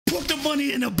Put the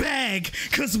money in the bag,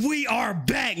 cause we are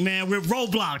back, man, with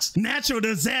Roblox Natural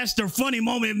Disaster Funny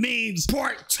Moment Memes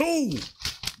Part 2.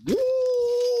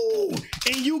 Woo!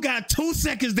 And you got 2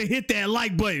 seconds to hit that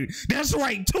like button. That's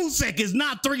right, 2 seconds,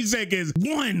 not 3 seconds.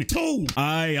 1, 2. All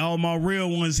right, all my real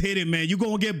ones hit it, man. You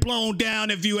gonna get blown down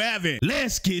if you haven't.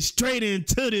 Let's get straight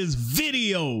into this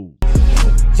video.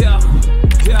 Yeah,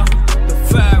 the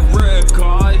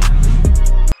FatRedguy.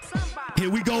 Here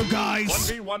we go, guys.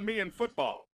 1v1 me in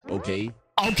football. Okay.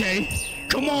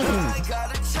 Come on.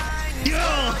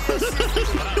 Yeah.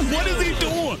 What is he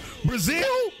doing? Brazil?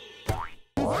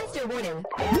 What?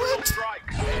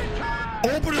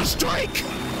 Open a strike?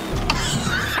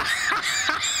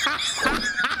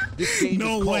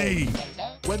 No way.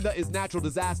 When there is natural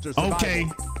disaster survival, okay,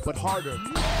 but harder.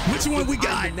 Which one we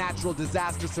got? I'm the natural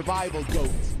disaster survival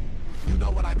goat. You know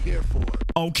what I'm here for.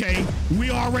 Okay, we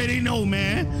already know,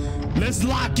 man. Let's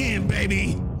lock in,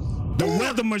 baby. The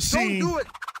weather machine. Don't do it.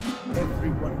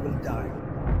 Everyone will die.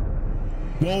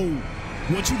 Whoa,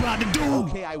 what you about to do?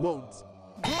 Okay, I won't.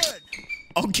 Good.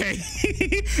 Okay,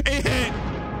 it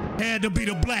had to be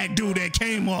the black dude that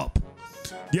came up.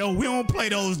 Yo, we don't play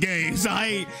those games, all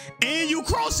right? And you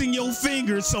crossing your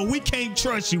fingers, so we can't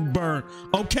trust you, Buur.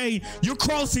 Okay, you're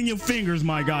crossing your fingers,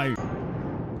 my guy.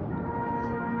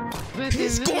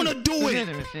 He's gonna do it.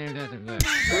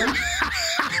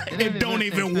 It don't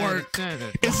even work.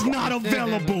 It's not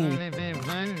available.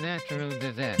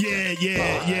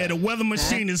 Yeah, the weather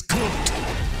machine is cooked.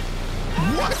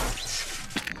 What?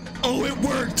 Oh, it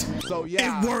worked. So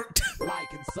yeah, it worked.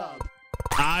 Like and sub.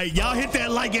 All right, y'all hit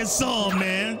that like and sub,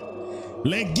 man.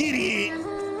 Let's get it.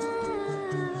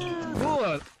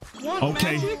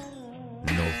 Okay.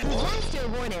 Disaster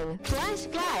warning. Flash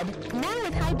flood. Now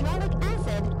with hydraulic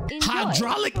acid. Enjoy.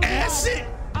 Hydraulic acid?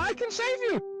 I can save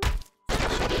you.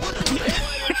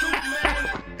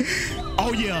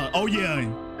 Oh yeah.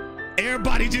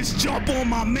 Everybody just jump on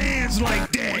my mans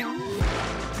like that.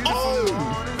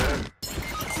 Oh.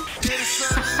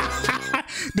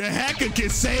 The hacker can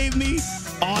save me.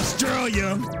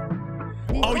 Australia.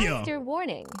 Oh yeah. Disaster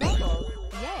warning.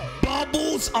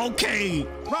 Bubbles. Okay.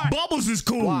 Right. Bubbles is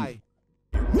cool. Why?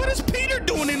 What is Peter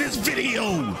doing in this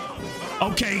video?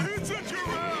 Okay.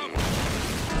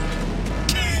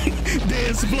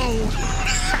 There's blow.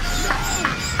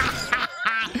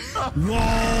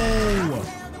 Whoa.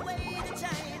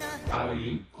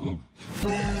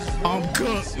 I'm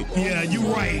cooked. Yeah, you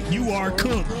right. You are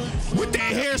cooked. With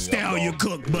that hairstyle, you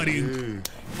cooked, buddy.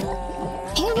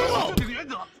 Hold up.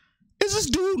 Is this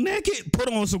dude naked? Put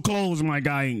on some clothes, my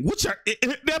guy. What's your,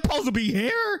 that supposed to be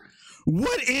hair?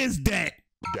 What is that?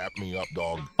 Dap me up,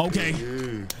 dog. Okay.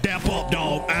 Dap up,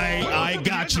 dog. I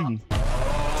got you.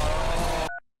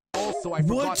 Also, I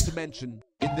forgot to mention,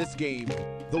 in this game,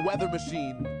 the weather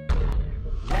machine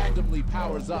randomly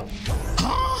powers up.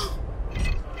 Huh?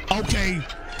 Okay.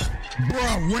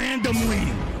 Bruh, randomly.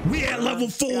 We at level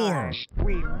 4.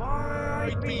 We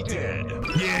might be dead.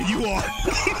 Yeah, you are.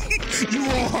 You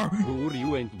are. Buur,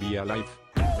 you ain't be alive.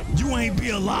 You ain't be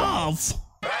alive.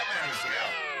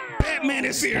 Batman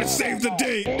is here to save the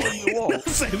day. Not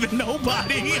saving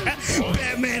nobody.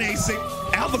 Batman ain't sick.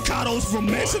 Avocados from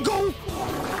Mexico?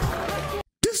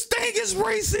 This thing is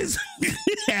racist.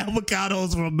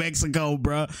 Avocados from Mexico,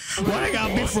 bruh. Why they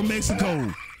gotta be from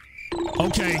Mexico?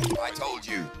 Okay. I told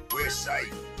you, we're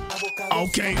safe.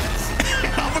 Okay.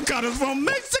 Avocados from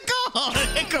Mexico.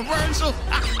 Commercial.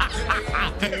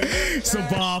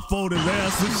 Survive for the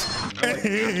asses.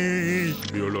 Hey.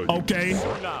 Okay.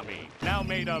 Tsunami, now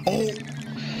made of. Oh.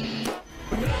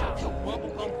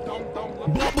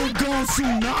 Bubblegum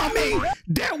tsunami?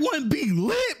 That wouldn't be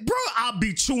lit, bro. I'll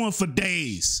be chewing for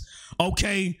days.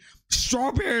 Okay.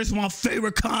 Strawberry is my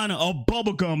favorite kind of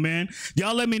bubblegum, man.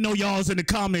 Y'all let me know y'all's in the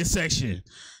comment section.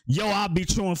 Yo, I'll be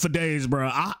chewing for days, bro.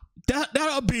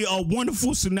 That'll be a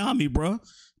wonderful tsunami, bro.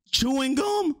 Chewing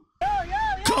gum?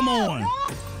 Come on.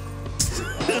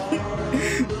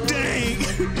 Dang.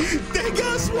 They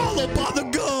got swallowed by the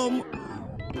gum.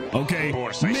 Okay.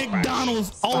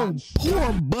 McDonald's. Oh,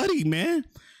 poor buddy, man.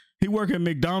 He work at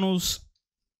McDonald's.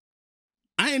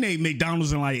 I ain't ate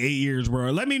McDonald's in like 8 years,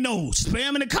 bro. Let me know.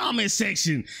 Spam in the comment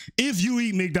section if you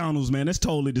eat McDonald's, man. That's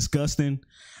totally disgusting.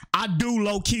 I do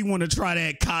low-key want to try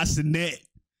that castanet.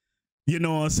 You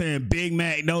know what I'm saying? Big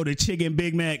Mac. No, the chicken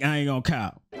Big Mac. I ain't gonna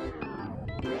cop.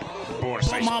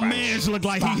 But my mans look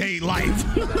like he hate life.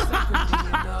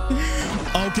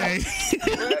 Okay.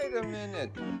 Wait a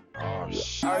minute. Are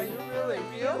you really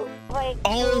real?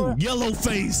 Oh, yellow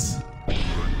face.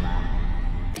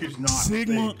 He's not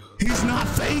Sigma. fake. He's not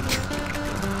fake.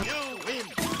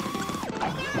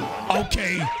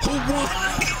 Okay, who won?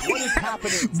 What is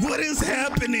happening? What is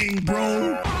happening,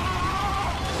 bro?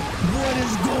 What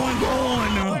is going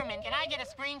on? Foreman, can I get a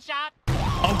screenshot?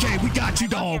 Okay, we got you,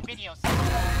 dog.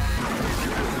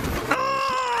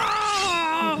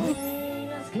 Ah!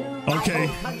 Okay.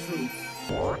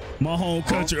 My home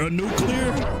country, a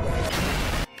nuclear?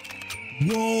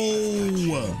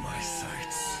 Whoa.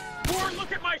 Buur,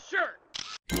 look at my shirt.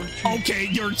 Okay,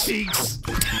 your cheeks.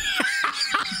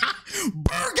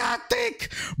 Buur got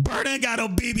thick. Buur done got a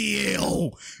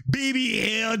BBL.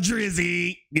 BBL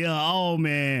Drizzy. Yeah, oh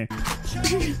man.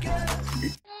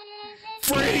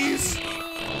 Freddy's.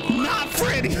 Not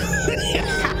Freddy.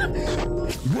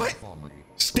 What?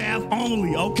 Staff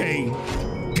only. Okay.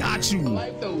 Got you. I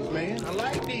like those, man. I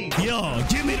like these. Yo,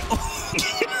 give me.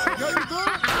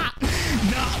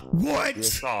 Nah, what?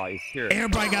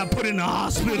 Everybody got put in the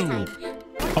hospital.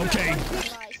 Okay.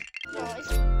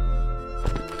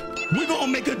 We're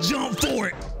gonna make a jump for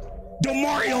it. The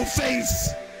Mario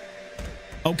face.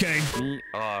 Okay. We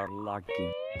are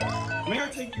lucky. May I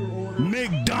take your order?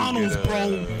 McDonald's,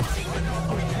 bro.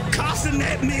 Costing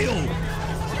that meal.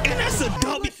 And that's a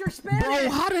W. Bro,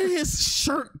 how did his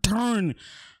shirt turn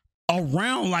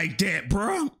around like that,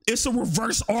 bro? It's a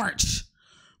reverse arch.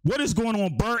 What is going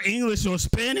on, Buur? English or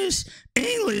Spanish?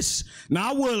 English.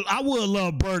 Now I would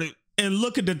love Buur. And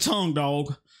look at the tongue,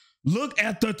 dog. Look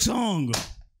at the tongue.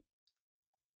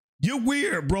 You're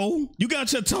weird, bro. You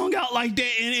got your tongue out like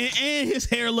that, and his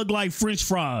hair look like French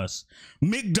fries.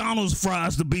 McDonald's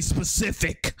fries, to be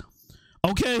specific.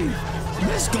 Okay,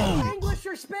 let's go. English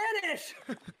or Spanish?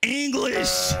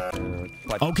 English.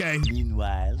 Okay.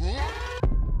 Meanwhile.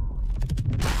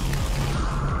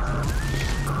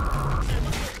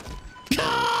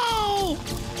 No!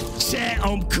 Chat,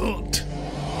 I'm cooked.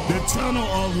 The tunnel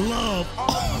of love.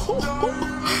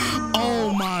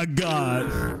 Oh my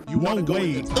God. You want to go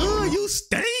wait. You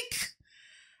stink?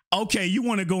 Okay, you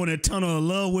want to go in a tunnel of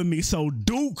love with me, so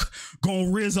Duke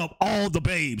gonna riz up all the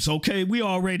babes, okay? We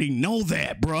already know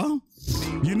that, bruh.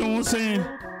 You know what I'm saying?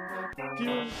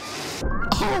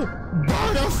 Oh,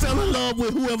 Buur fell in love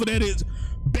with whoever that is.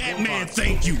 Batman,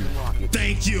 thank you.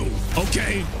 Thank you,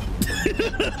 okay?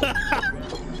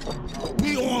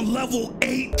 We on level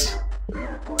 8.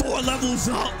 4 levels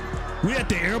up. We at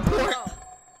the airport?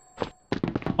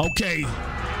 Okay.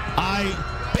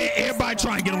 I bet everybody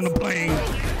trying to get on the plane.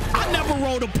 I never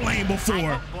rode a plane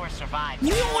before.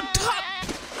 We on top.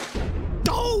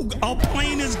 Dog, a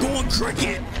plane is going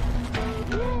cricket.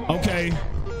 Okay.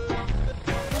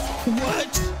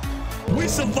 What? We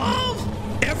survived?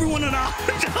 Everyone in our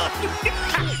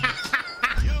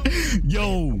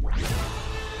Yo.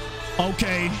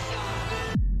 Okay.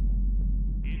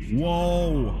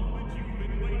 Whoa.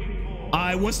 All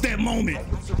right, what's that moment?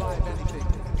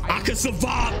 I can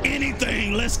survive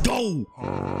anything. Let's go.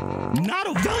 Not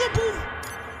available?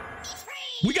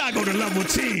 We gotta go to level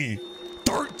 10.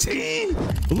 13?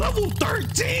 Level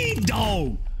 13,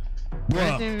 dog.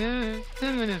 Bruh.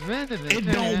 It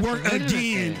don't work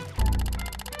again.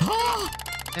 Huh?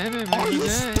 Are you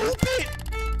stupid?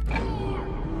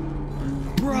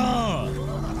 Bruh.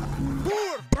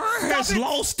 Buur has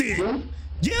lost it.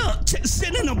 Yeah,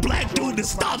 send in a black dude to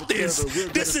stop this.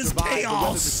 This is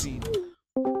chaos.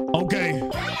 Okay.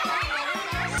 Look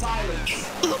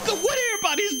at what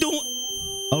everybody's doing.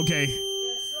 Okay.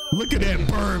 Look at that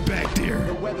bird back there.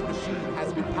 The weather machine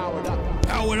has been powered up.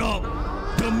 Powered up.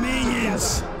 The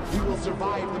minions. We will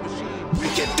survive the machine. We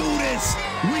can do this.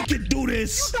 We can do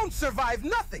this. You don't survive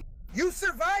nothing. You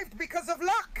survived because of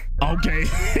luck. Okay.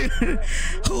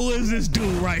 Who is this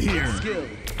dude right here? Skill.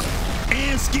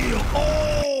 And skill.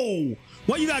 Oh!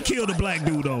 Why you gotta kill the black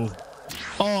dude though?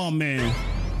 Oh man.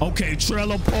 Okay,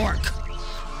 trailer park.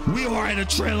 We are at a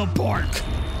trailer park.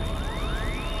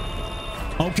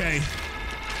 Okay.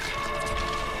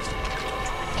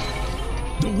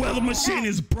 The weather machine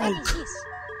is broke.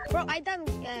 Bro, I done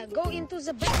go into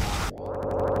the back.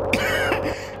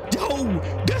 Yo,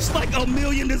 that's like a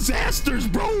million disasters,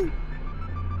 bro.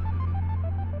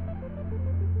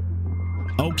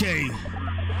 Okay.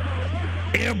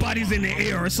 Everybody's in the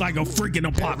air. It's like a freaking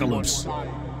apocalypse.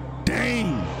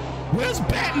 Dang. Where's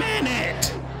Batman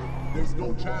at? There's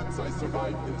no chance I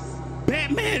survive this.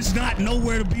 Batman's not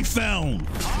nowhere to be found.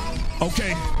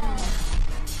 Okay.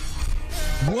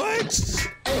 What?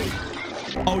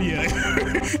 Oh yeah.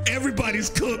 Everybody's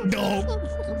cooked, dog.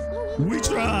 We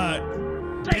tried.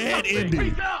 Bad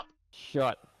ending.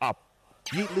 Shut up.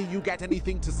 Neatly, you get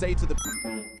anything to say to the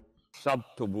Sub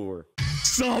to Buur.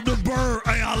 Sub the bird.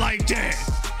 Hey, I like that.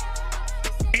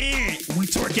 And we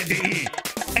twerk at the end.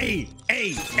 Hey,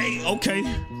 hey, hey, okay.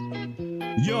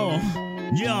 Yo,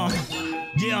 yeah,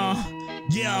 yeah,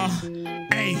 Yeah.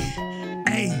 Hey,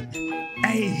 hey,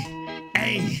 hey,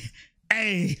 hey,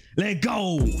 hey. Let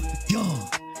go. Yeah,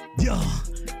 yeah,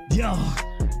 yeah,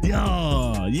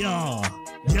 yeah, yeah,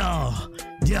 yeah,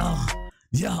 yeah,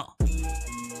 yeah.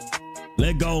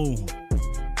 Let go.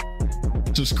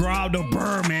 Subscribe to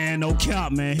Buur, man. No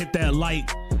cap, man. Hit that like.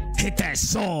 Hit that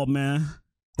sub, man.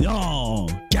 Yo,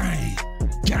 gang,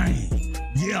 gang.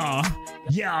 Yeah,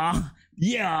 yeah,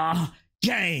 yeah,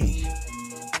 gang.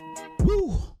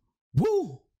 Woo,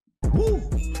 woo, woo,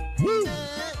 woo.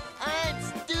 I'm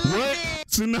stupid. What?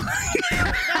 Tonight.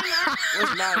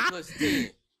 What's 9 plus 10?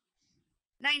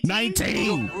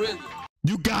 19. Really?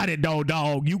 You got it, though,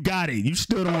 dog. You got it. You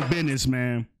stood on business,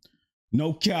 man.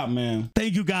 No cap, man.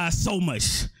 Thank you guys so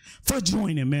much for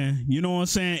joining, man. You know what I'm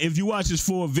saying? If you watch this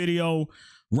full video,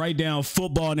 write down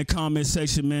football in the comment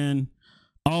section, man.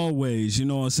 Always, you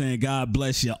know what I'm saying? God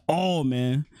bless you all,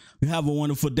 man. You have a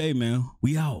wonderful day, man.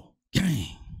 We out. Gang.